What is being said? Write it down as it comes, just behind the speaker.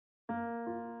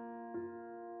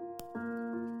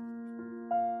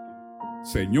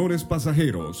Señores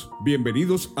pasajeros,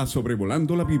 bienvenidos a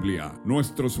Sobrevolando la Biblia.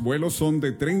 Nuestros vuelos son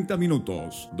de 30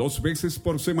 minutos, 2 veces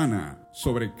por semana,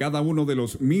 sobre cada uno de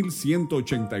los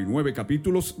 1189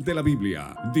 capítulos de la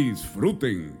Biblia.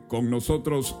 Disfruten con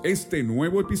nosotros este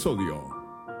nuevo episodio.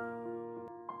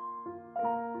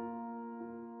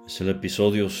 Es el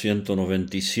episodio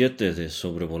 197 de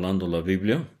Sobrevolando la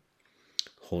Biblia.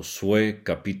 Josué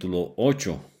capítulo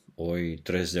 8, hoy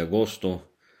 3 de agosto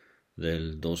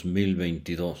del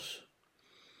 2022.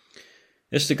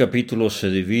 Este capítulo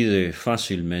se divide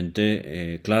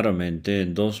fácilmente, claramente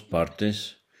en dos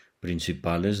partes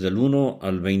principales. Del 1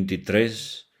 al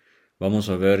 23 vamos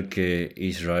a ver que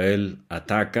Israel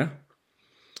ataca,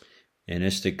 en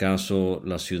este caso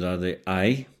la ciudad de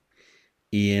Ai,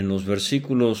 y en los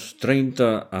versículos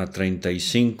 30 a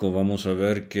 35 vamos a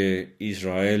ver que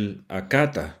Israel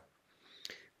acata.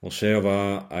 O sea,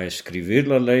 va a escribir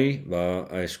la ley, va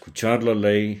a escuchar la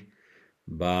ley,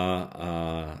 va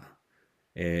a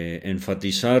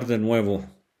enfatizar de nuevo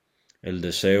el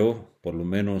deseo, por lo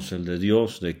menos el de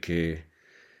Dios, de que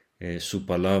su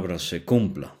palabra se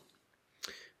cumpla.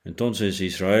 Entonces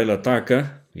Israel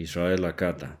ataca, Israel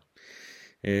acata.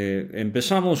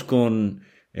 Empezamos con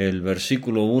el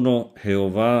versículo 1,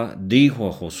 Jehová dijo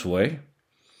a Josué.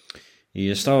 Y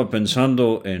estaba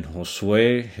pensando en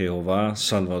Josué, Jehová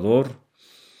Salvador,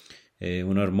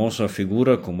 una hermosa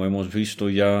figura, como hemos visto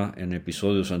ya en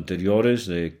episodios anteriores,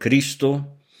 de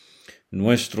Cristo,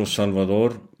 nuestro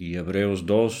Salvador, y Hebreos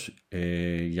 2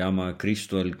 llama a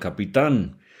Cristo el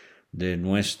capitán de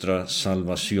nuestra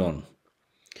salvación.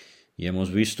 Y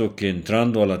hemos visto que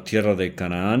entrando a la tierra de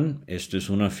Canaán, esto es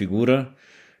una figura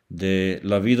de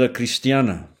la vida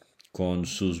cristiana, con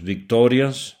sus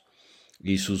victorias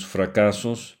y sus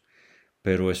fracasos,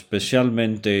 pero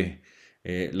especialmente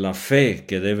la fe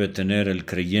que debe tener el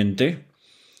creyente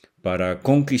para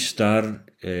conquistar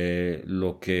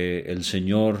lo que el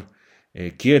Señor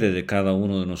quiere de cada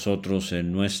uno de nosotros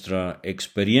en nuestra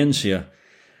experiencia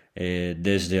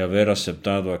desde haber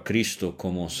aceptado a Cristo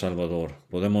como Salvador.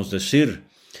 Podemos decir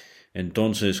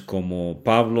entonces, como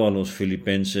Pablo a los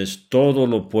Filipenses, todo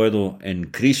lo puedo en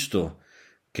Cristo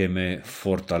que me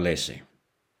fortalece.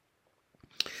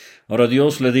 Ahora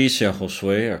Dios le dice a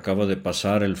Josué, acaba de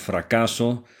pasar el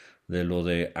fracaso de lo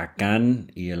de Acán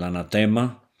y el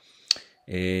anatema,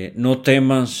 no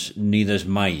temas ni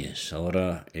desmayes.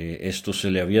 Ahora esto se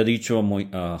le había dicho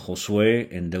a Josué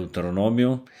en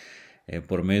Deuteronomio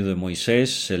por medio de Moisés,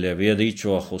 se le había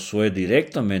dicho a Josué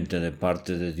directamente de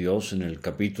parte de Dios en el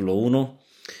capítulo 1,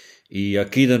 y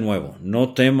aquí de nuevo,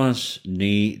 no temas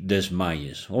ni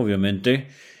desmayes. Obviamente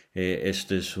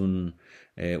este es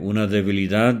una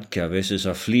debilidad que a veces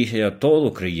aflige a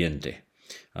todo creyente,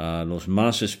 a los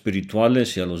más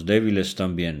espirituales y a los débiles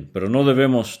también. Pero no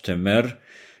debemos temer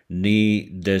ni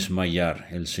desmayar.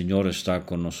 El Señor está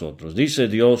con nosotros. Dice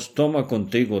Dios, toma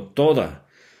contigo toda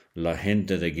la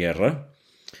gente de guerra.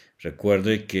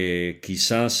 Recuerde que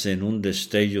quizás en un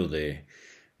destello de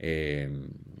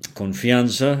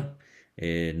confianza,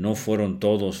 no fueron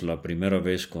todos la primera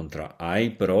vez contra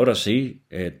Ai, pero ahora sí,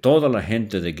 toda la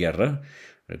gente de guerra,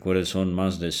 recuerde, son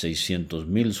más de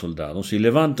 600,000 soldados, y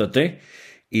levántate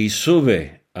y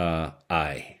sube a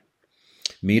Ai.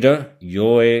 Mira,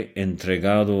 yo he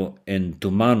entregado en tu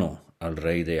mano al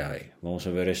rey de Ai. Vamos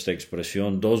a ver esta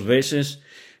expresión 2 veces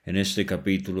en este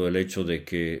capítulo, el hecho de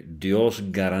que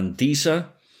Dios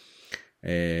garantiza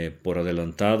por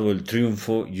adelantado el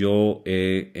triunfo, yo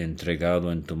he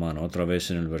entregado en tu mano. Otra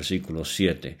vez en el versículo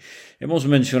 7. Hemos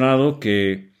mencionado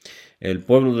que el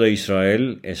pueblo de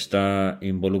Israel está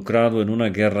involucrado en una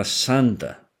guerra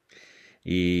santa.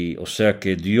 Y o sea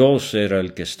que Dios era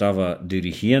el que estaba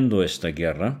dirigiendo esta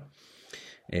guerra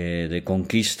de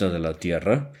conquista de la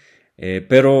tierra.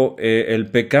 Pero el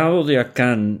pecado de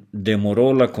Acán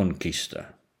demoró la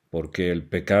conquista, porque el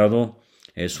pecado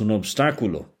es un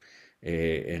obstáculo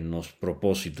en los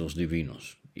propósitos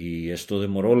divinos. Y esto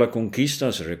demoró la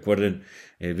conquista. Se recuerden,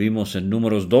 vimos en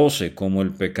Números 12 cómo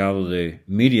el pecado de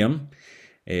Miriam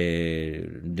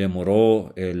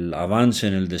demoró el avance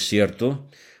en el desierto,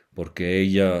 porque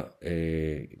ella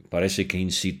parece que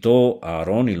incitó a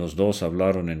Aarón y los dos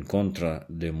hablaron en contra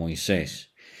de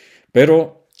Moisés.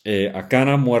 Pero Acán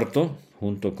ha muerto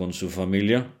junto con su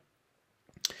familia.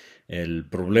 El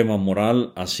problema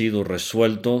moral ha sido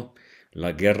resuelto.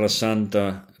 La guerra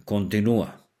santa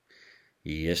continúa,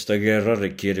 y esta guerra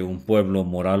requiere un pueblo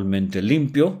moralmente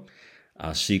limpio,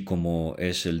 así como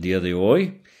es el día de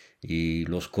hoy, y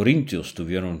los corintios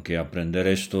tuvieron que aprender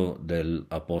esto del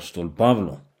apóstol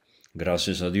Pablo.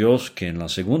 Gracias a Dios que en la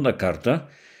segunda carta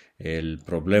el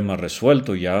problema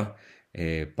resuelto ya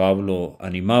Pablo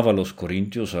animaba a los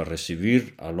corintios a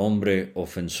recibir al hombre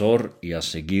ofensor y a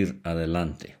seguir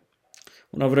adelante.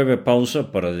 Una breve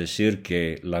pausa para decir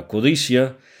que la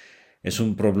codicia es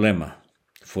un problema.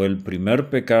 Fue el primer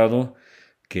pecado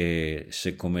que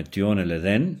se cometió en el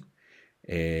Edén,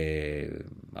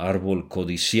 árbol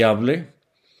codiciable.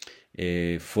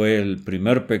 Fue el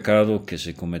primer pecado que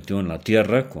se cometió en la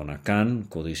tierra, con Acán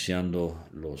codiciando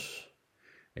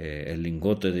el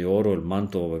lingote de oro, el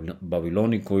manto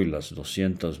babilónico y las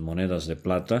 200 monedas de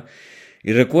plata.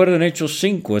 Y recuerden, Hechos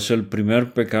 5 es el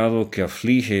primer pecado que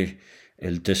aflige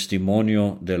el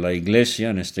testimonio de la iglesia,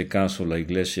 en este caso la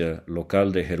iglesia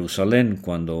local de Jerusalén,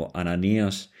 cuando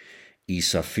Ananías y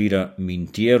Zafira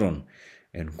mintieron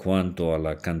en cuanto a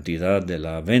la cantidad de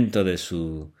la venta de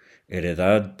su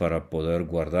heredad para poder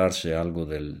guardarse algo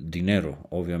del dinero,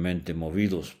 obviamente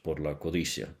movidos por la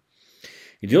codicia.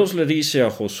 Y Dios le dice a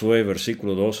Josué,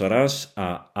 versículo 2, harás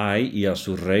a Ai y a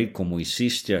su rey como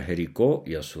hiciste a Jericó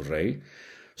y a su rey,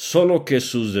 solo que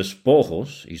sus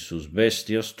despojos y sus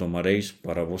bestias tomaréis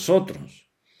para vosotros.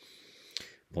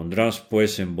 Pondrás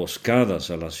pues emboscadas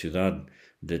a la ciudad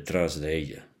detrás de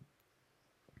ella.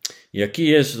 Y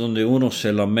aquí es donde uno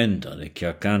se lamenta de que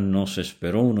Acán no se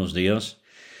esperó unos días,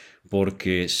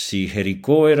 porque si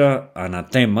Jericó era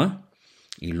anatema,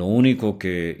 y lo único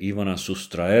que iban a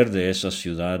sustraer de esa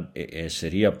ciudad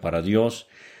sería para Dios,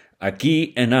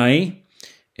 aquí en Ai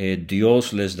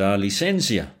Dios les da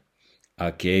licencia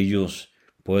a que ellos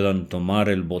puedan tomar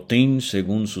el botín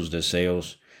según sus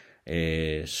deseos,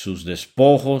 sus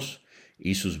despojos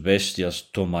y sus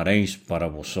bestias tomaréis para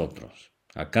vosotros.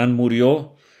 Acán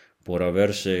murió por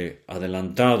haberse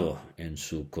adelantado en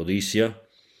su codicia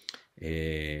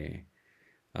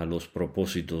a los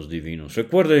propósitos divinos.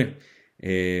 Recuerde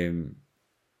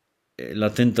la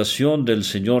tentación del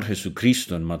Señor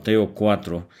Jesucristo en Mateo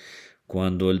 4,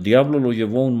 cuando el diablo lo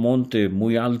llevó a un monte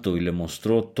muy alto y le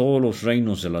mostró todos los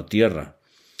reinos de la tierra.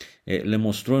 Le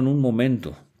mostró en un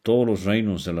momento todos los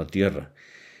reinos de la tierra.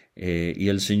 Y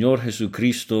el Señor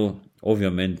Jesucristo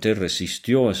obviamente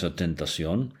resistió esa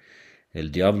tentación.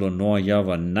 El diablo no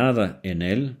hallaba nada en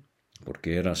él,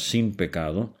 porque era sin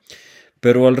pecado.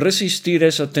 Pero al resistir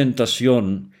esa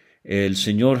tentación, el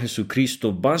Señor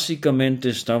Jesucristo básicamente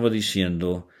estaba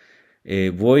diciendo,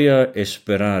 voy a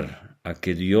esperar a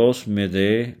que Dios me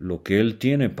dé lo que Él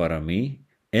tiene para mí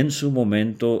en su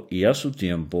momento y a su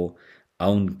tiempo,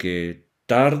 aunque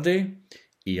tarde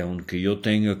y aunque yo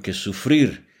tenga que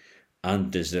sufrir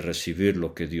antes de recibir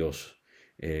lo que Dios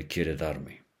quiere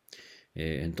darme.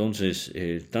 Entonces,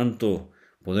 tanto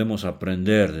podemos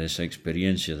aprender de esa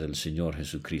experiencia del Señor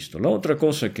Jesucristo. La otra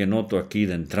cosa que noto aquí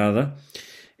de entrada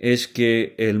es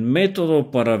que el método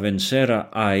para vencer a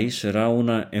Ai será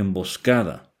una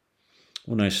emboscada,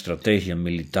 una estrategia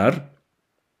militar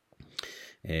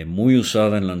muy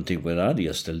usada en la antigüedad y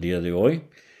hasta el día de hoy,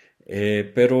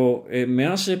 pero me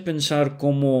hace pensar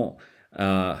cómo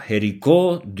a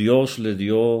Jericó Dios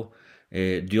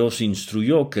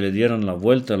instruyó que le dieran la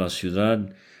vuelta a la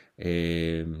ciudad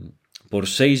por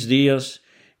 6 días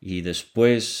y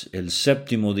después el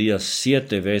séptimo día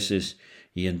 7 veces.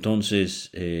 Y entonces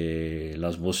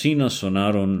las bocinas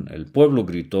sonaron, el pueblo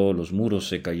gritó, los muros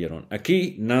se cayeron.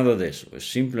 Aquí nada de eso, es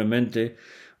simplemente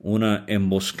una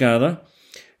emboscada.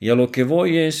 Y a lo que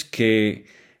voy es que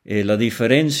la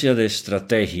diferencia de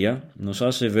estrategia nos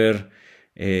hace ver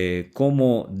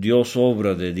cómo Dios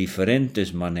obra de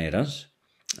diferentes maneras.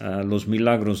 Los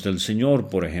milagros del Señor,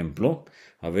 por ejemplo,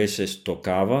 a veces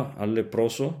tocaba al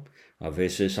leproso, a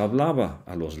veces hablaba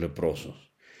a los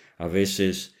leprosos, a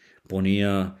veces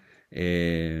ponía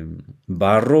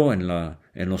barro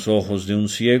en los ojos de un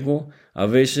ciego, a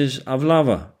veces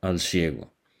hablaba al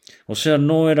ciego. O sea,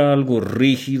 no era algo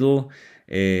rígido,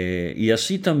 y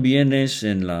así también es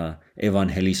en la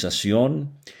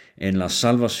evangelización, en la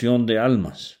salvación de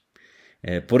almas.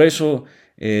 Por eso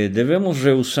debemos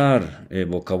rehusar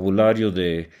vocabulario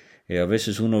de a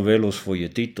veces uno ve los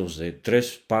folletitos de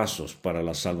 3 pasos para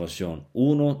la salvación.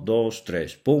 1, 2,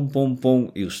 3. Pum, pum,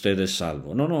 pum, y usted es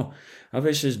salvo. No. A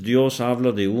veces Dios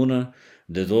habla de 1,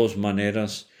 de 2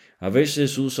 maneras. A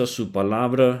veces usa su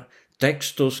palabra,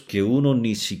 textos que uno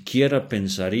ni siquiera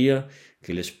pensaría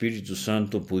que el Espíritu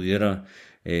Santo pudiera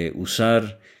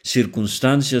usar,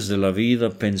 circunstancias de la vida,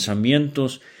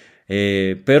 pensamientos,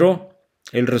 pero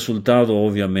el resultado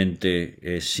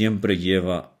obviamente siempre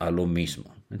lleva a lo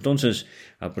mismo. Entonces,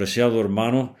 apreciado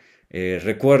hermano,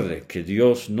 recuerde que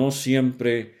Dios no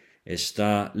siempre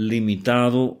está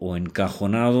limitado o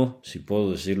encajonado, si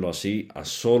puedo decirlo así, a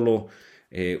solo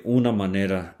una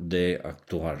manera de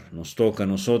actuar. Nos toca a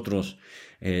nosotros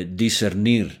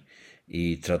discernir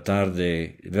y tratar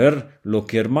de ver lo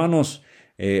que hermanos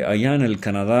allá en el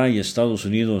Canadá y Estados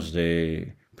Unidos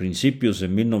de principios de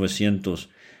 1900,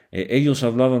 ellos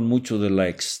hablaban mucho de la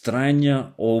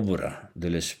extraña obra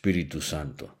del Espíritu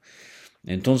Santo.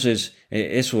 Entonces,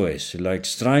 eso es, la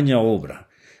extraña obra.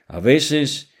 A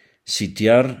veces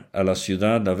sitiar a la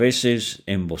ciudad, a veces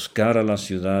emboscar a la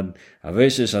ciudad, a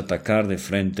veces atacar de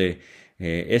frente.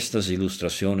 Estas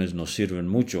ilustraciones nos sirven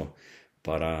mucho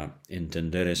para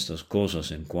entender estas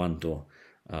cosas en cuanto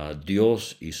a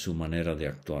Dios y su manera de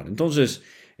actuar. Entonces,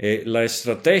 la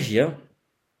estrategia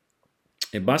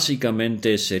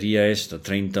básicamente sería esta: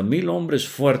 30,000 hombres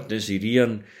fuertes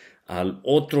irían al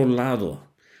otro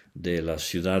lado de la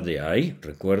ciudad de Ai.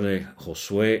 Recuerde,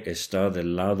 Josué está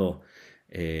del lado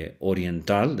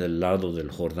oriental, del lado del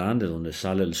Jordán, de donde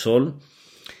sale el sol,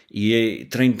 y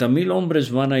 30,000 hombres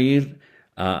van a ir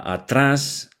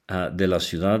atrás de la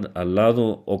ciudad al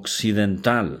lado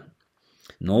occidental.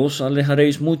 No os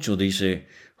alejaréis mucho, dice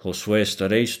Josué,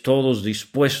 estaréis todos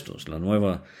dispuestos. La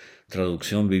Nueva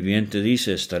Traducción Viviente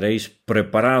dice, estaréis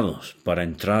preparados para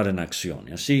entrar en acción.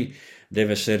 Y así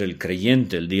debe ser el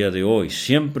creyente el día de hoy,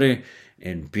 siempre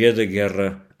en pie de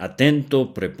guerra,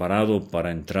 atento, preparado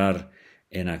para entrar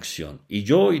en acción. Y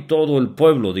yo y todo el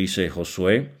pueblo, dice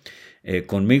Josué,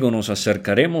 conmigo nos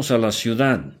acercaremos a la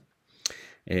ciudad.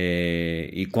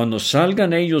 Y cuando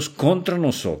salgan ellos contra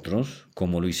nosotros,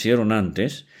 como lo hicieron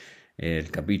antes, el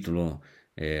capítulo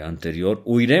anterior,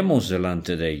 huiremos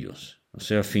delante de ellos, o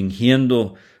sea,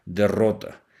 fingiendo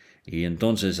derrota. Y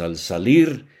entonces al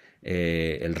salir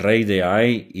el rey de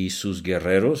Ai y sus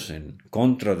guerreros en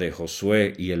contra de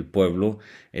Josué y el pueblo,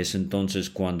 es entonces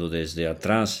cuando desde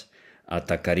atrás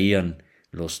atacarían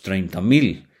los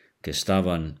 30,000 que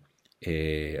estaban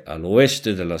al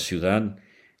oeste de la ciudad,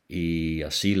 y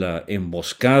así la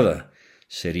emboscada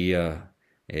sería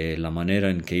la manera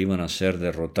en que iban a ser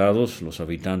derrotados los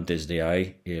habitantes de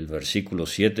Ai. El versículo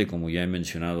 7, como ya he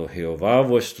mencionado, Jehová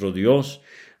vuestro Dios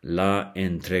la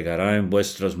entregará en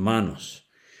vuestras manos.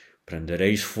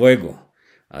 Prenderéis fuego,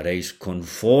 haréis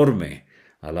conforme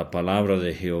a la palabra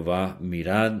de Jehová,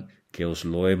 mirad que os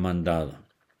lo he mandado.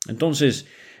 Entonces,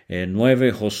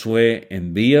 9, Josué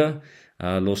envía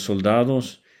a los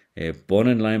soldados,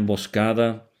 ponen la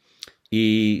emboscada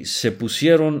y se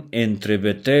pusieron entre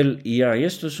Betel y Ai.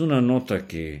 Esto es una nota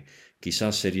que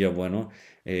quizás sería bueno.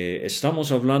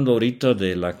 Estamos hablando ahorita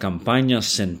de la campaña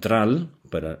central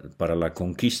para la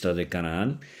conquista de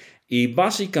Canaán, y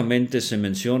básicamente se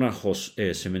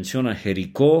menciona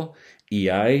Jericó y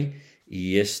Ai,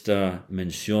 y esta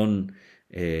mención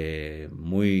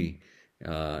muy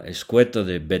escueta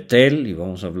de Betel, y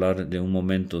vamos a hablar de un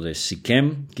momento de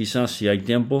Siquem, quizás si hay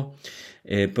tiempo.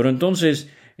 Pero entonces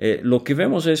lo que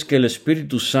vemos es que el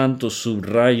Espíritu Santo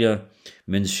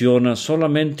menciona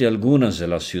solamente algunas de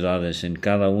las ciudades en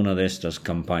cada una de estas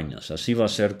campañas. Así va a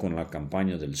ser con la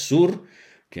campaña del sur,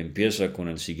 que empieza con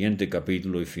el siguiente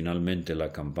capítulo, y finalmente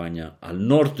la campaña al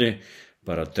norte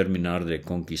para terminar de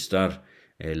conquistar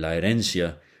la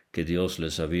herencia que Dios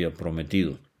les había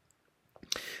prometido.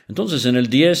 Entonces en el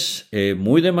 10,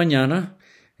 muy de mañana,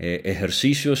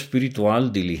 ejercicio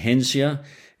espiritual, diligencia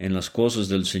en las cosas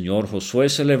del Señor, Josué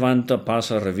se levanta,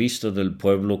 pasa revista del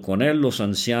pueblo, con él los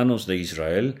ancianos de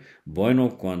Israel.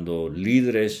 Bueno, cuando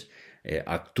líderes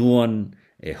actúan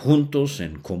juntos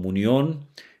en comunión,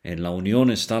 en la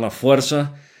unión está la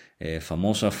fuerza,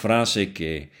 famosa frase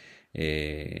que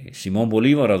Simón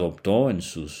Bolívar adoptó en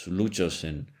sus luchas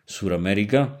en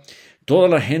Sudamérica. Toda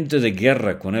la gente de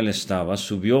guerra con él estaba,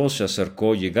 subió, se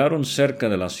acercó, llegaron cerca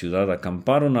de la ciudad,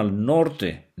 acamparon al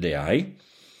norte de Ai.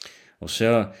 O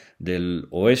sea, del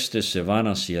oeste se van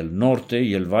hacia el norte,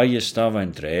 y el valle estaba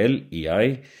entre él y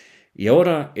Ai. Y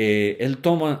ahora él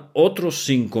toma otros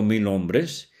 5,000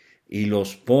 hombres y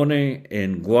los pone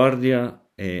en guardia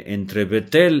entre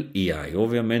Betel y Ai.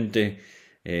 Obviamente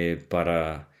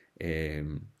para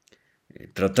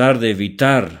tratar de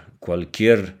evitar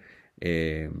cualquier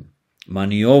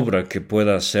maniobra que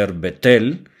pueda hacer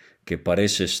Betel, que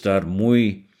parece estar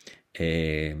muy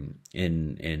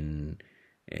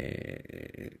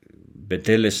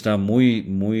Betel está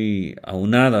muy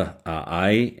aunada a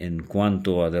Ai en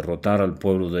cuanto a derrotar al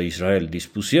pueblo de Israel.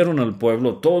 Dispusieron al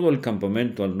pueblo todo el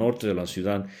campamento al norte de la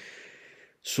ciudad.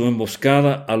 Su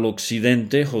emboscada al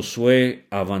occidente. Josué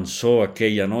avanzó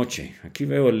aquella noche. Aquí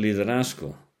veo el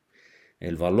liderazgo,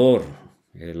 el valor,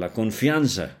 la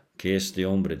confianza que este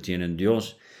hombre tiene en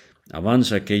Dios.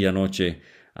 Avanza aquella noche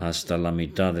hasta la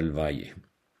mitad del valle.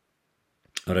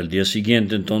 Ahora el día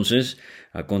siguiente entonces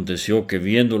aconteció que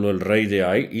viéndolo el rey de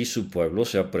Ai y su pueblo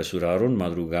se apresuraron,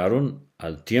 madrugaron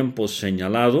al tiempo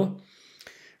señalado,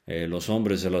 los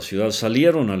hombres de la ciudad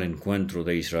salieron al encuentro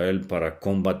de Israel para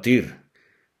combatir,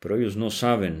 pero ellos no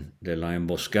saben de la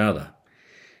emboscada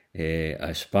a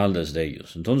espaldas de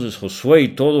ellos. Entonces Josué y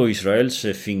todo Israel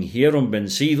se fingieron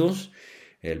vencidos.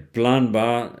 El plan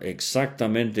va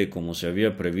exactamente como se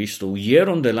había previsto.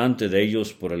 Huyeron delante de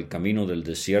ellos por el camino del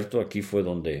desierto. Aquí fue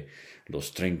donde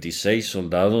los 36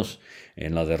 soldados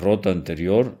en la derrota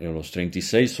anterior, los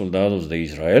 36 soldados de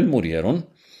Israel murieron.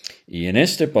 Y en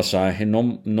este pasaje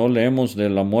no leemos de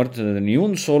la muerte de ni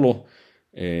un solo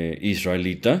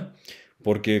israelita,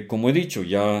 porque como he dicho,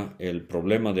 ya el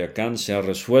problema de Acán se ha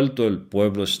resuelto, el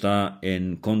pueblo está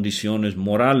en condiciones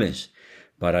morales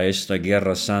para esta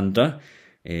guerra santa.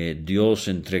 Dios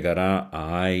entregará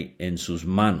a Ai en sus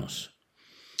manos.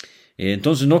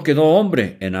 Entonces no quedó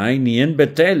hombre en Ai ni en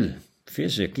Betel.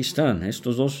 Fíjense, aquí están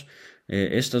estas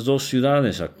dos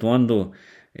ciudades actuando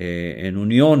en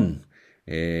unión.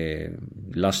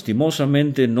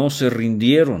 Lastimosamente no se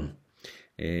rindieron.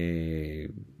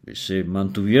 Se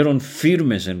mantuvieron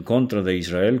firmes en contra de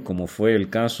Israel, como fue el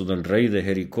caso del rey de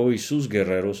Jericó y sus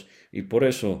guerreros, y por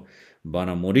eso van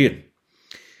a morir.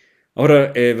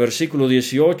 Ahora, versículo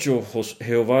 18,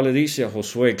 Jehová le dice a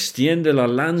Josué: extiende la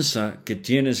lanza que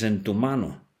tienes en tu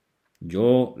mano,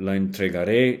 yo la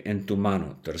entregaré en tu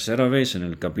mano. Tercera vez en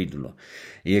el capítulo.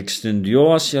 Y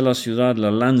extendió hacia la ciudad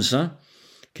la lanza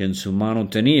que en su mano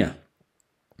tenía.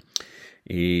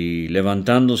 Y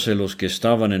levantándose los que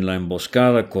estaban en la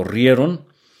emboscada, corrieron.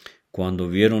 Cuando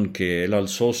vieron que él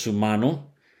alzó su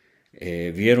mano,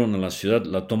 vieron a la ciudad,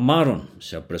 la tomaron,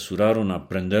 se apresuraron a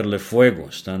prenderle fuego.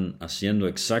 Están haciendo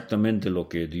exactamente lo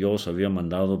que Dios había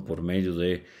mandado por medio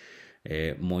de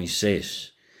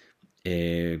Moisés.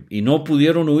 Y no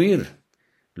pudieron huir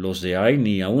los de Ai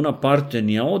ni a una parte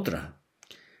ni a otra.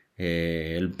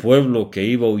 El pueblo que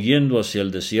iba huyendo hacia el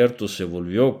desierto se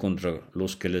volvió contra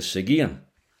los que les seguían.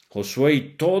 Josué y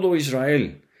todo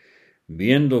Israel,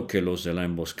 viendo que los de la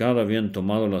emboscada habían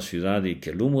tomado la ciudad y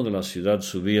que el humo de la ciudad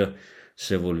subía,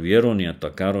 se volvieron y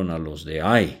atacaron a los de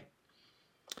Ai.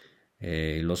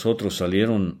 Los otros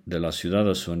salieron de la ciudad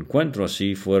a su encuentro,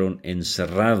 así fueron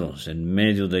encerrados en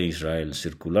medio de Israel,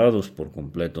 circulados por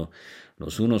completo,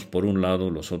 los unos por un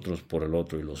lado, los otros por el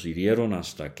otro, y los hirieron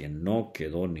hasta que no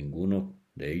quedó ninguno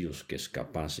de ellos que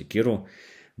escapase. Quiero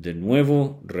de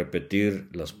nuevo repetir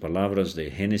las palabras de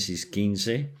Génesis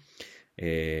 15.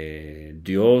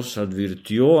 Dios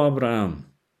advirtió a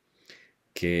Abraham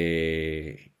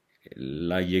que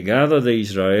la llegada de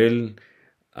Israel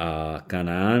a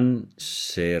Canaán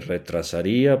se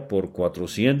retrasaría por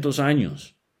 400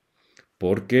 años,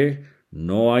 porque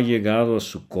no ha llegado a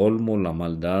su colmo la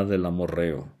maldad del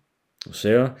amorreo. O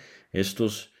sea,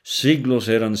 estos siglos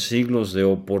eran siglos de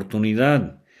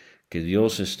oportunidad que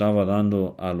Dios estaba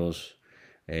dando a los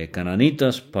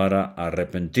cananitas para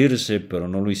arrepentirse, pero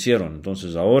no lo hicieron.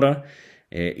 Entonces ahora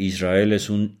Israel es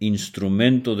un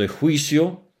instrumento de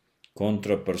juicio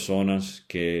contra personas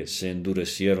que se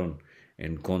endurecieron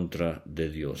en contra de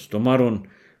Dios. Tomaron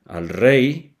al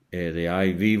rey de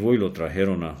Ai vivo y lo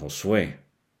trajeron a Josué.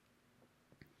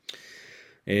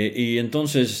 Y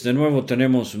entonces de nuevo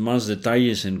tenemos más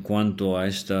detalles en cuanto a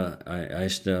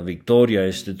esta victoria, a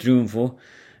este triunfo.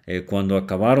 Cuando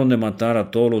acabaron de matar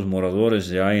a todos los moradores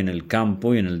de Ai en el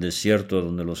campo y en el desierto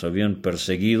donde los habían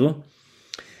perseguido,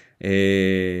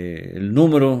 el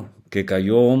número que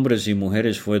cayó, hombres y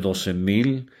mujeres, fue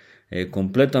 12,000,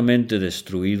 completamente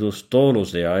destruidos, todos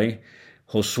los de Ai.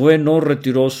 Josué no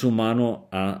retiró su mano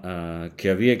que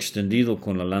había extendido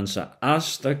con la lanza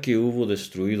hasta que hubo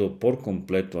destruido por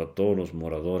completo a todos los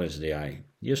moradores de Ai.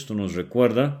 Y esto nos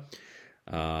recuerda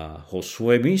a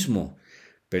Josué mismo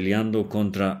peleando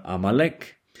contra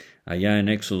Amalek. Allá en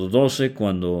Éxodo 12,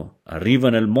 cuando arriba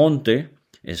en el monte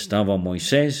estaba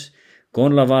Moisés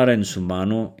con la vara en su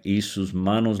mano y sus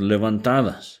manos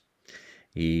levantadas.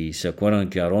 Y se acuerdan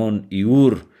que Aarón y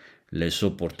Hur le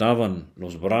soportaban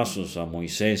los brazos a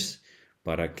Moisés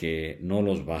para que no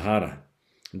los bajara.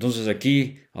 Entonces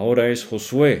aquí ahora es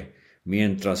Josué,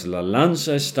 mientras la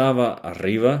lanza estaba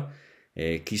arriba,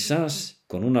 quizás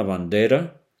con una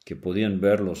bandera que podían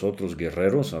ver los otros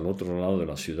guerreros al otro lado de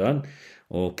la ciudad,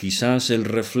 o quizás el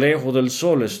reflejo del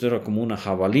sol. Esto era como una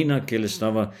jabalina que él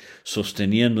estaba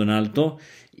sosteniendo en alto,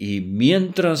 y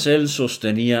mientras él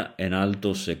sostenía en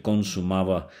alto se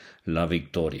consumaba la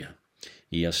victoria.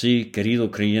 Y así,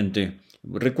 querido creyente,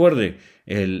 recuerde,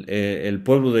 el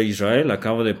pueblo de Israel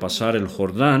acaba de pasar el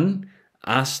Jordán.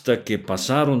 Hasta que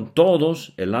pasaron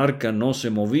todos, el arca no se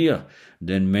movía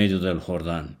de en medio del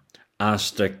Jordán.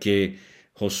 Hasta que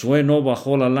Josué no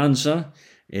bajó la lanza,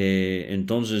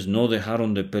 entonces no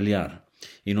dejaron de pelear.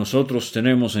 Y nosotros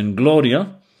tenemos en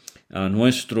gloria a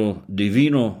nuestro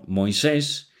divino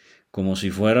Moisés, como si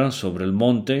fuera sobre el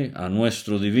monte, a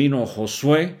nuestro divino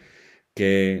Josué,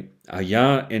 que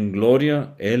allá en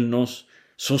gloria Él nos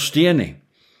sostiene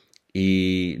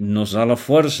y nos da la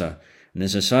fuerza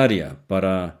necesaria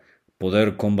para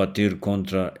poder combatir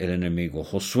contra el enemigo.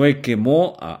 Josué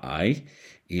quemó a Ai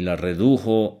y la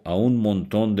redujo a un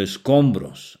montón de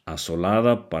escombros,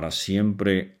 asolada para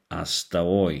siempre hasta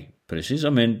hoy.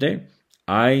 Precisamente,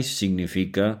 Ai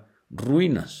significa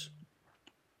ruinas.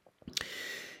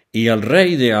 Y al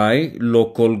rey de Ai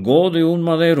lo colgó de un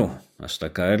madero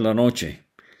hasta caer la noche.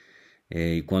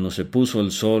 Y cuando se puso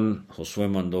el sol, Josué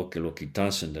mandó que lo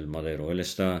quitasen del madero. Él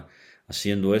está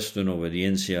haciendo esto en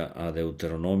obediencia a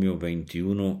Deuteronomio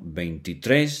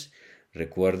 21:23.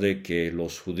 Recuerde que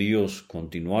los judíos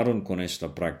continuaron con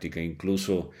esta práctica,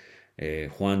 incluso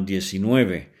Juan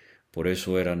 19. Por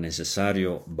eso era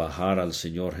necesario bajar al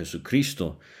Señor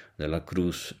Jesucristo de la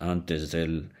cruz antes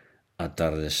del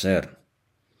atardecer.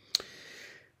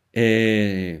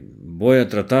 Voy a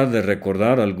tratar de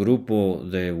recordar al grupo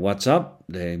de WhatsApp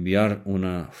de enviar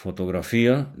una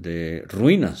fotografía de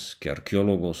ruinas que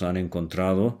arqueólogos han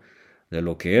encontrado de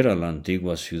lo que era la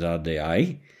antigua ciudad de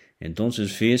Ai.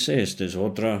 Entonces, fíjese, esta es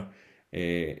otra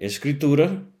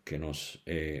escritura que nos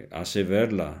hace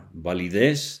ver la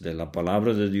validez de la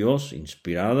palabra de Dios,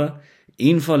 inspirada,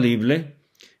 infalible.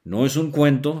 No es un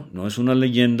cuento, no es una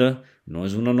leyenda, no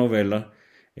es una novela.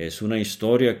 Es una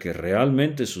historia que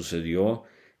realmente sucedió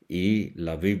y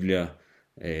la Biblia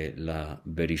la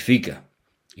verifica.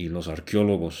 Y los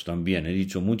arqueólogos también. He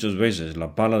dicho muchas veces,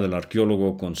 la pala del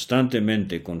arqueólogo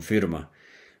constantemente confirma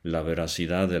la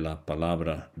veracidad de la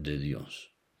palabra de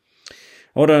Dios.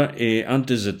 Ahora,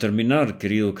 antes de terminar,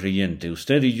 querido creyente,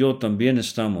 usted y yo también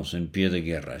estamos en pie de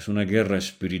guerra. Es una guerra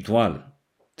espiritual.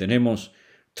 Tenemos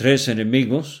 3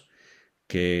 enemigos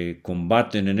que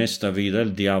combaten en esta vida: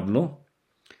 el diablo.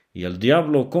 Y al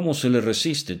diablo, ¿cómo se le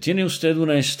resiste? ¿Tiene usted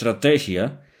una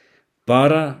estrategia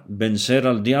para vencer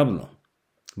al diablo?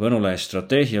 Bueno, la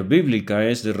estrategia bíblica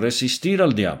es de resistir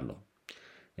al diablo.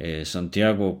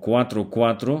 Santiago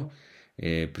 4:4,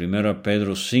 1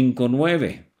 Pedro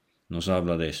 5:9 nos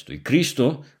habla de esto. Y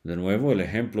Cristo, de nuevo, el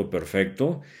ejemplo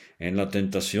perfecto en la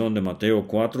tentación de Mateo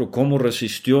 4, ¿cómo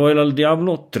resistió él al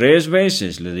diablo? 3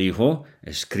 veces le dijo,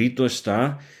 escrito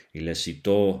está, y le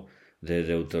citó de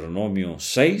Deuteronomio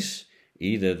 6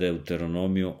 y de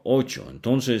Deuteronomio 8.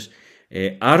 Entonces,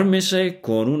 ármese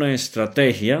con una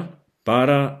estrategia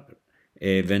para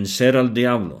vencer al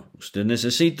diablo. Usted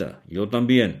necesita, yo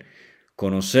también,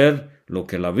 conocer lo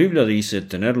que la Biblia dice,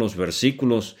 tener los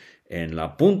versículos en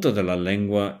la punta de la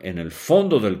lengua, en el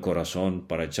fondo del corazón,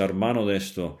 para echar mano de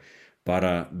esto,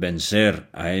 para vencer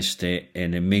a este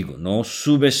enemigo. No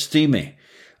subestime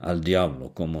al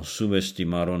diablo como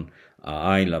subestimaron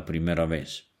a Ai la primera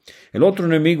vez. El otro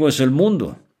enemigo es el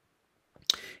mundo.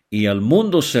 Y al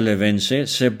mundo se le vence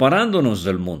separándonos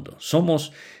del mundo.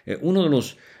 Somos uno de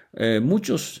los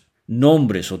muchos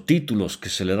nombres o títulos que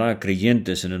se le da a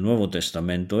creyentes en el Nuevo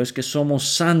Testamento, es que somos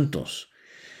santos.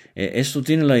 Esto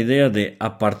tiene la idea de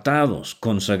apartados,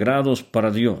 consagrados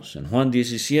para Dios. En Juan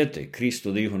 17,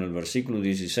 Cristo dijo en el versículo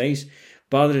 16,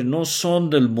 Padre, no son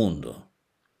del mundo,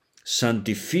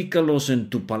 santifícalos en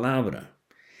tu palabra.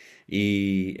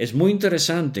 Y es muy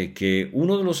interesante que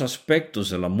uno de los aspectos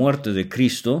de la muerte de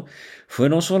Cristo fue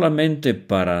no solamente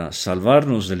para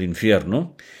salvarnos del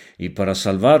infierno y para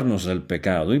salvarnos del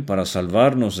pecado y para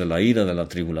salvarnos de la ira de la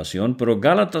tribulación, pero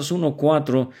Gálatas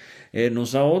 1:4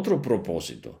 nos da otro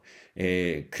propósito.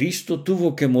 Cristo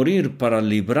tuvo que morir para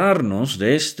librarnos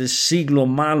de este siglo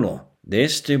malo, de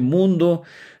este mundo,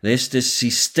 de este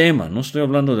sistema, no estoy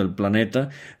hablando del planeta,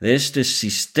 de este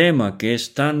sistema que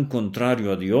es tan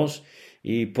contrario a Dios.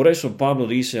 Y por eso Pablo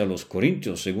dice a los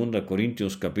Corintios, 2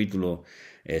 Corintios capítulo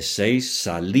 6,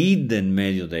 salid de en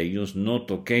medio de ellos, no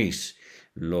toquéis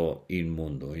lo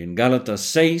inmundo. Y en Gálatas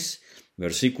 6,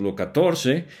 versículo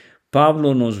 14,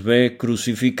 Pablo nos ve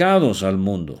crucificados al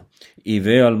mundo y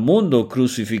ve al mundo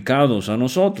crucificados a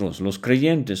nosotros, los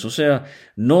creyentes. O sea,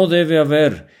 no debe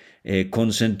haber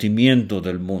consentimiento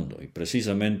del mundo. Y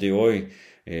precisamente hoy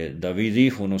David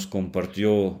Hijo nos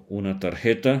compartió una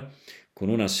tarjeta con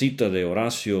una cita de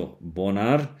Horacio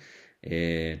Bonar,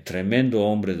 tremendo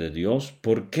hombre de Dios.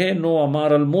 ¿Por qué no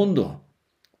amar al mundo?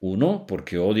 1,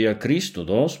 porque odia a Cristo.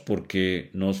 2,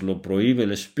 porque nos lo prohíbe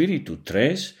el Espíritu.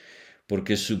 3,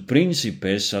 porque su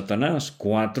príncipe es Satanás.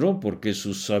 4, porque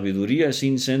su sabiduría es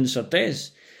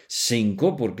insensatez.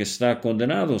 5, porque está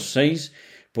condenado. 6,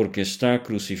 porque está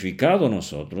crucificado a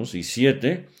nosotros. Y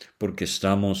 7, porque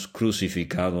estamos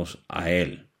crucificados a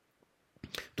Él.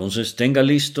 Entonces tenga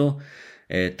listo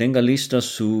tenga lista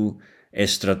su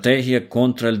estrategia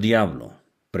contra el diablo.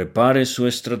 Prepare su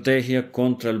estrategia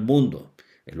contra el mundo.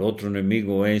 El otro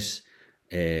enemigo es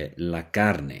la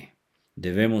carne.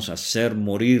 Debemos hacer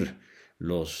morir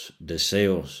los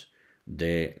deseos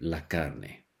de la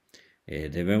carne.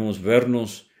 Debemos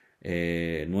vernos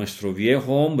nuestro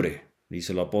viejo hombre,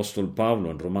 dice el apóstol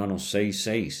Pablo en Romanos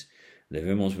 6:6.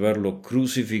 Debemos verlo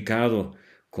crucificado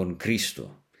con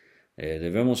Cristo.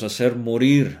 Debemos hacer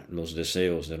morir los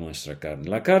deseos de nuestra carne.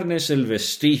 La carne es el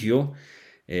vestigio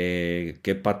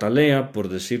que patalea, por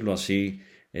decirlo así,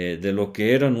 de lo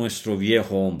que era nuestro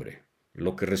viejo hombre.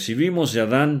 Lo que recibimos de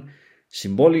Adán,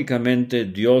 simbólicamente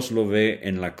Dios lo ve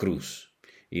en la cruz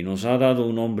y nos ha dado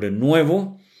un hombre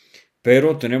nuevo,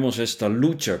 pero tenemos esta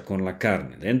lucha con la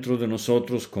carne. Dentro de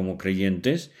nosotros como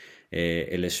creyentes,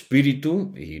 el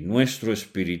espíritu y nuestro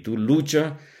espíritu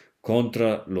lucha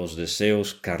contra los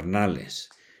deseos carnales.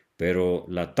 Pero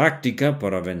la táctica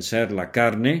para vencer la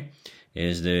carne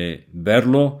es de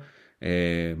verlo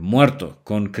muerto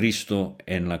con Cristo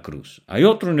en la cruz. Hay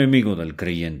otro enemigo del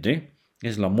creyente,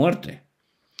 es la muerte.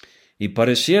 Y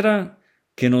pareciera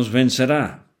que nos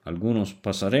vencerá. Algunos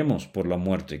pasaremos por la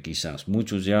muerte quizás,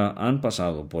 muchos ya han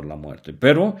pasado por la muerte,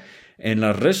 pero en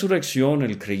la resurrección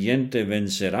el creyente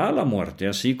vencerá la muerte,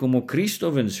 así como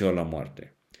Cristo venció la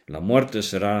muerte. La muerte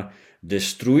será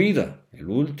destruida. El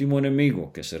último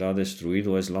enemigo que será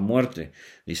destruido es la muerte,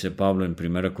 dice Pablo en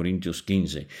 1 Corintios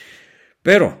 15.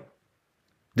 Pero,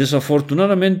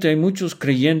 desafortunadamente hay muchos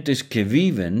creyentes que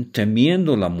viven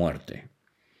temiendo la muerte.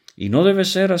 Y no debe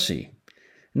ser así.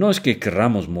 No es que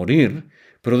querramos morir,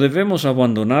 pero debemos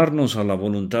abandonarnos a la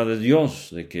voluntad de Dios,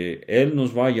 de que Él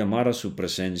nos va a llamar a su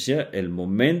presencia el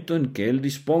momento en que Él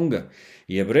disponga.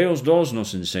 Y Hebreos 2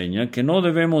 nos enseña que no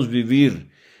debemos vivir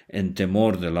en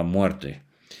temor de la muerte.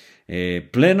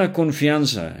 Plena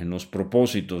confianza en los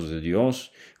propósitos de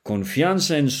Dios,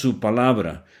 confianza en su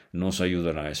palabra nos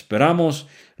ayudará. Esperamos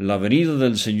la venida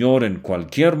del Señor en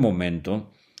cualquier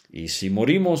momento, y si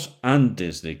morimos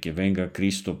antes de que venga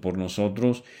Cristo por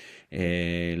nosotros,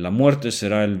 la muerte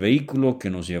será el vehículo que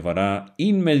nos llevará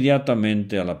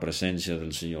inmediatamente a la presencia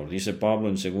del Señor. Dice Pablo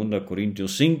en 2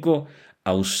 Corintios 5,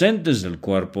 ausentes del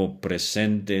cuerpo,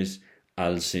 presentes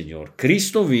al Señor.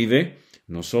 Cristo vive,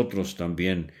 nosotros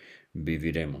también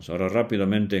viviremos. Ahora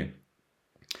rápidamente,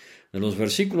 de los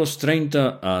versículos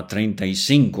 30 a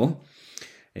 35,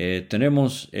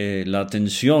 tenemos la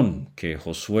atención que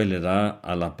Josué le da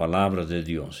a la palabra de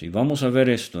Dios. Y vamos a ver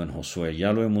esto en Josué,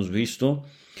 ya lo hemos visto.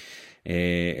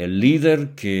 El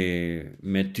líder que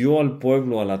metió al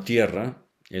pueblo a la tierra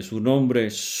es un hombre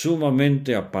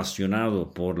sumamente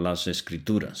apasionado por las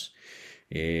Escrituras.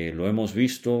 Lo hemos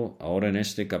visto ahora en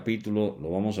este capítulo,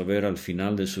 lo vamos a ver al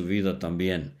final de su vida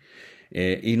también.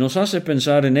 Y nos hace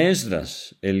pensar en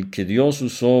Esdras, el que Dios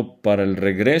usó para el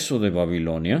regreso de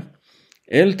Babilonia.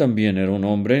 Él también era un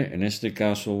hombre, en este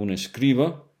caso un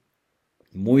escriba,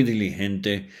 muy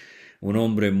diligente, un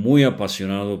hombre muy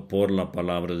apasionado por la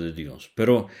palabra de Dios.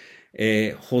 Pero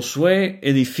Josué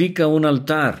edifica un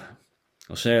altar.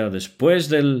 O sea, después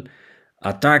del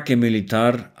ataque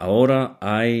militar, ahora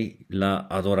hay la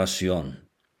adoración.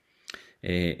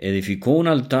 Edificó un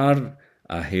altar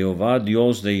a Jehová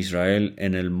Dios de Israel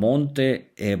en el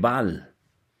monte Ebal.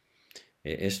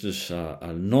 Esto es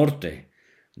al norte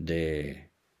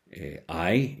de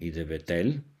Ai y de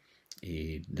Betel.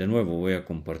 Y de nuevo voy a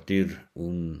compartir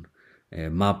un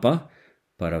mapa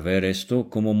para ver esto.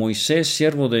 Como Moisés,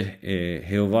 siervo de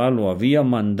Jehová, lo había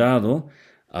mandado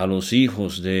a los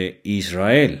hijos de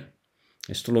Israel.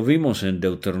 Esto lo vimos en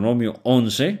Deuteronomio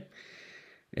 11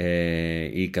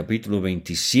 y capítulo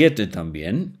 27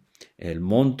 también. El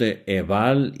monte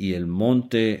Ebal y el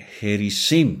monte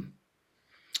Gerizim.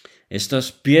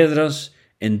 Estas piedras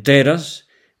enteras,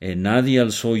 nadie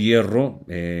alzó hierro.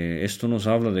 Esto nos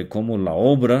habla de cómo la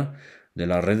obra de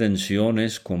la redención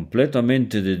es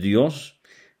completamente de Dios.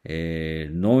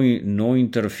 No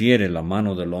interfiere la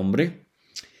mano del hombre.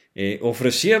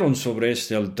 Ofrecieron sobre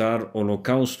este altar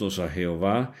holocaustos a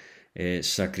Jehová,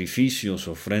 sacrificios,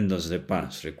 ofrendas de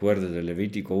paz. Recuerde de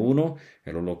Levítico 1,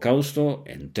 el holocausto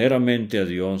enteramente a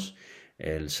Dios,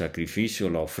 el sacrificio,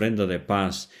 la ofrenda de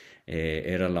paz,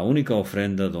 era la única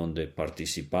ofrenda donde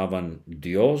participaban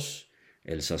Dios,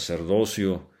 el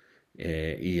sacerdocio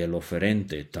y el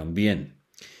oferente también.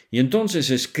 Y entonces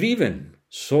escriben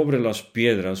sobre las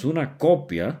piedras una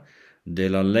copia de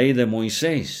la ley de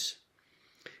Moisés.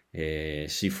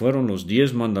 Si fueron los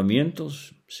 10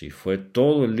 mandamientos, si fue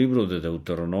todo el libro de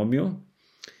Deuteronomio,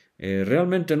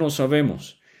 realmente no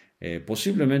sabemos.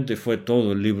 Posiblemente fue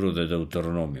todo el libro de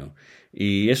Deuteronomio.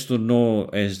 Y esto no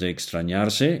es de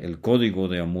extrañarse. El código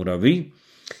de Hammurabi,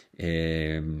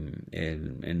 en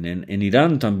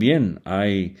Irán también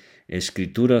hay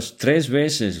escrituras 3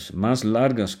 veces más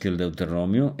largas que el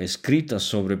Deuteronomio, escritas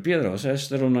sobre piedra. O sea,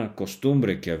 esta era una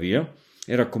costumbre que había.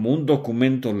 Era como un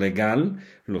documento legal,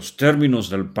 los términos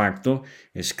del pacto,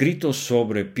 escritos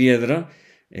sobre piedra.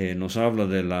 Nos habla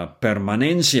de la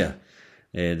permanencia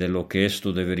de lo que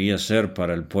esto debería ser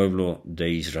para el pueblo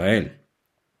de Israel.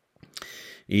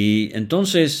 Y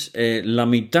entonces la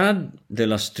mitad de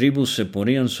las tribus se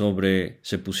pusieron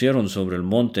sobre el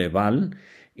monte Ebal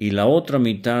y la otra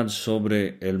mitad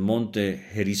sobre el monte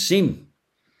Gerizim,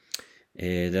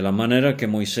 de la manera que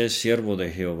Moisés, siervo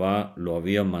de Jehová, lo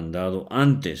había mandado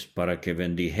antes, para que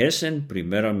bendijesen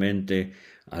primeramente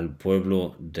al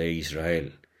pueblo de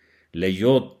Israel.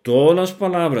 Leyó todas las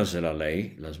palabras de la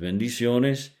ley, las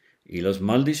bendiciones y las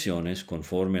maldiciones,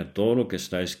 conforme a todo lo que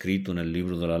está escrito en el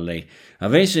libro de la ley. A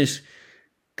veces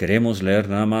queremos leer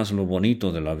nada más lo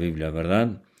bonito de la Biblia,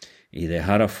 ¿verdad? Y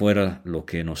dejar afuera lo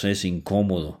que nos es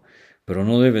incómodo, pero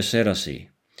no debe ser así.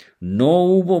 No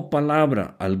hubo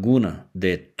palabra alguna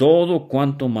de todo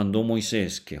cuanto mandó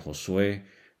Moisés que Josué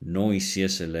no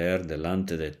hiciese leer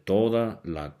delante de toda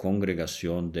la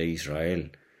congregación de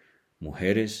Israel,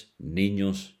 mujeres,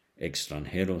 niños,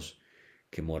 extranjeros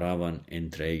que moraban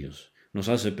entre ellos. Nos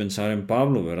hace pensar en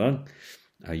Pablo, ¿verdad?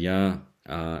 Allá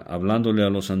hablándole a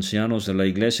los ancianos de la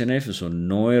iglesia en Éfeso: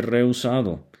 no he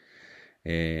rehusado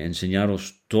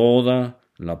enseñaros toda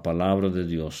la palabra de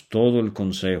Dios, todo el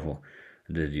consejo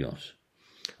de Dios.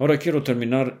 Ahora quiero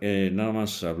terminar nada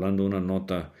más hablando una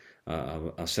nota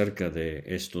acerca de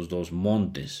estos 2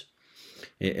 montes.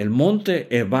 El monte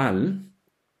Ebal,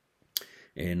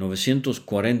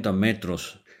 940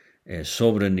 metros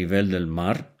sobre el nivel del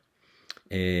mar,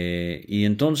 y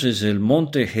entonces el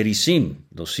monte Gerizim,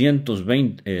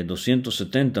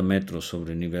 270 metros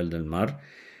sobre el nivel del mar.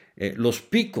 Los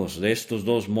picos de estos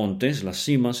 2 montes, las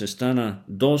cimas, están a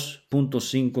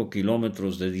 2.5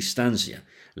 kilómetros de distancia.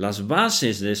 Las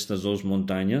bases de estas 2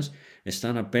 montañas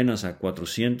están apenas a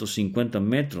 450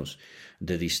 metros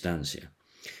de distancia.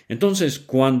 Entonces,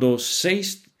 cuando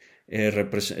 6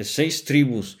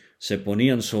 tribus se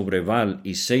ponían sobre Ebal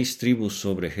y 6 tribus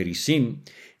sobre Gerizim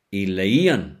y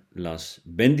leían las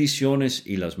bendiciones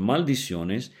y las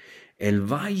maldiciones, el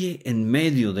valle en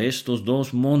medio de estos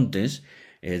 2 montes,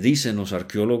 dicen los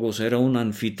arqueólogos, era un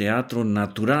anfiteatro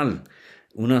natural,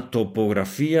 una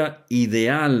topografía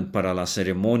ideal para la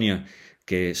ceremonia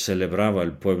que celebraba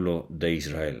el pueblo de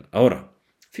Israel. Ahora,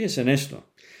 fíjense en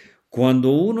esto.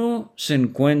 Cuando uno se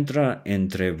encuentra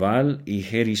entre Ebal y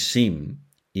Gerizim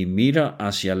y mira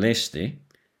hacia el este,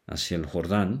 hacia el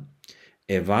Jordán,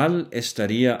 Ebal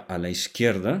estaría a la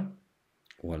izquierda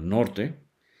o al norte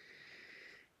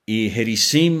y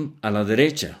Gerizim a la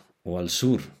derecha o al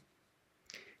sur.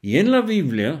 Y en la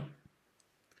Biblia,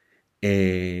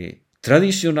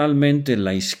 tradicionalmente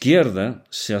la izquierda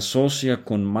se asocia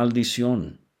con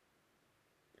maldición.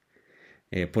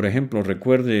 Por ejemplo,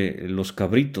 recuerde los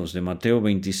cabritos de Mateo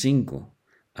 25,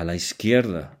 a la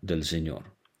izquierda del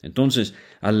Señor. Entonces,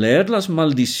 al leer las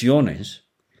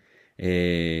maldiciones,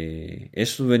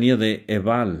 esto venía de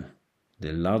Ebal,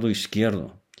 del lado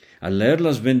izquierdo. Al leer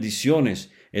las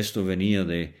bendiciones, esto venía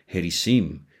de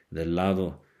Gerizim, del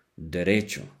lado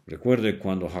derecho. Recuerde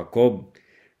cuando Jacob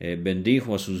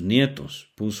bendijo a sus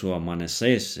nietos, puso a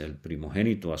Manasés, el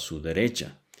primogénito, a su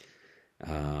derecha.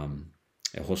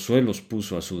 Josué los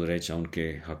puso a su derecha,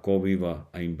 aunque Jacob iba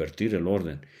a invertir el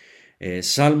orden.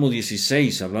 Salmo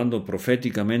 16, hablando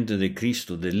proféticamente de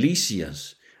Cristo: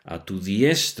 delicias a tu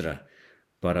diestra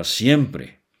para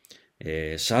siempre.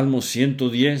 Salmo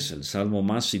 110, el salmo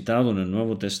más citado en el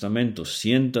Nuevo Testamento: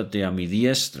 siéntate a mi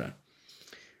diestra.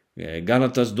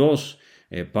 Gálatas 2,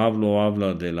 Pablo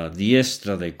habla de la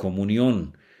diestra de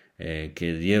comunión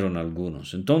que dieron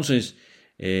algunos. Entonces,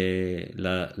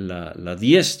 la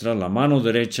diestra, la mano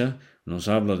derecha, nos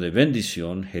habla de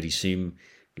bendición, Gerizim;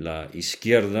 la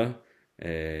izquierda,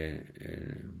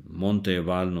 monte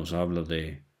Ebal, nos habla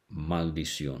de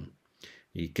maldición.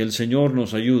 Y que el Señor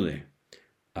nos ayude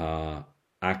a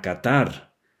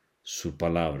acatar su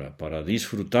palabra para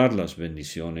disfrutar las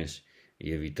bendiciones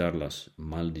y evitar las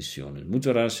maldiciones.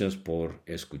 Muchas gracias por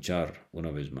escuchar una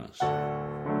vez más.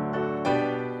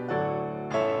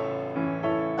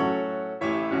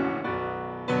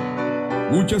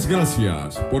 Muchas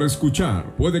gracias por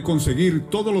escuchar. Puede conseguir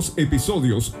todos los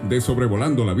episodios de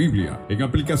Sobrevolando la Biblia en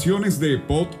aplicaciones de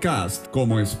podcast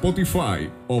como Spotify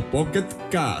o Pocket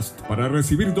Cast. Para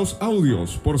recibir 2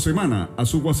 audios por semana a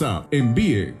su WhatsApp,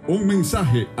 envíe un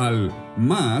mensaje al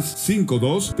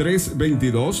 +52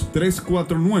 322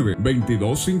 349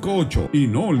 2258 y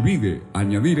no olvide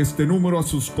añadir este número a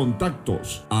sus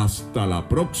contactos. Hasta la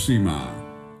próxima.